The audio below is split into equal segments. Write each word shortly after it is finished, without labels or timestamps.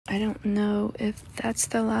I don't know if that's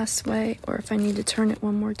the last way or if I need to turn it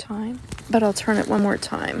one more time, but I'll turn it one more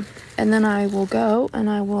time. And then I will go and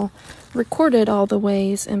I will record it all the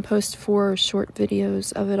ways and post 4 short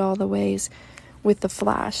videos of it all the ways with the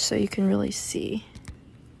flash so you can really see.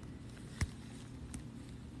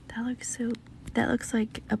 That looks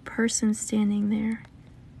like a person standing there.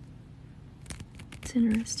 It's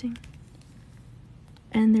interesting.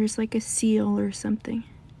 And there's like a seal or something.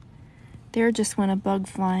 There just went a bug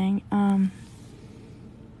flying. I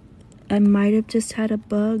might have just had a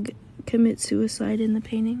bug commit suicide in the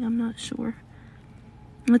painting. I'm not sure.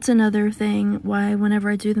 That's another thing why whenever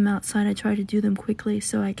I do them outside, I try to do them quickly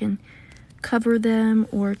so I can cover them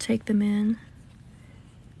or take them in.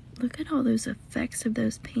 Look at all those effects of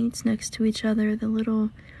those paints next to each other, the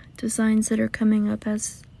little designs that are coming up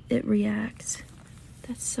as it reacts.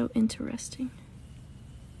 That's so interesting.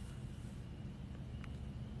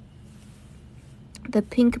 The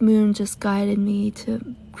pink moon just guided me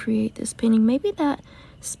to create this painting. Maybe that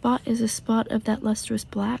spot is a spot of that lustrous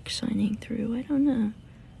black shining through. I don't know.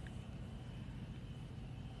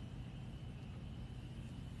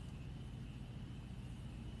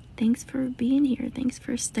 Thanks for being here. Thanks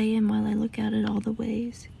for staying while I look at it all the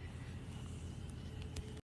ways.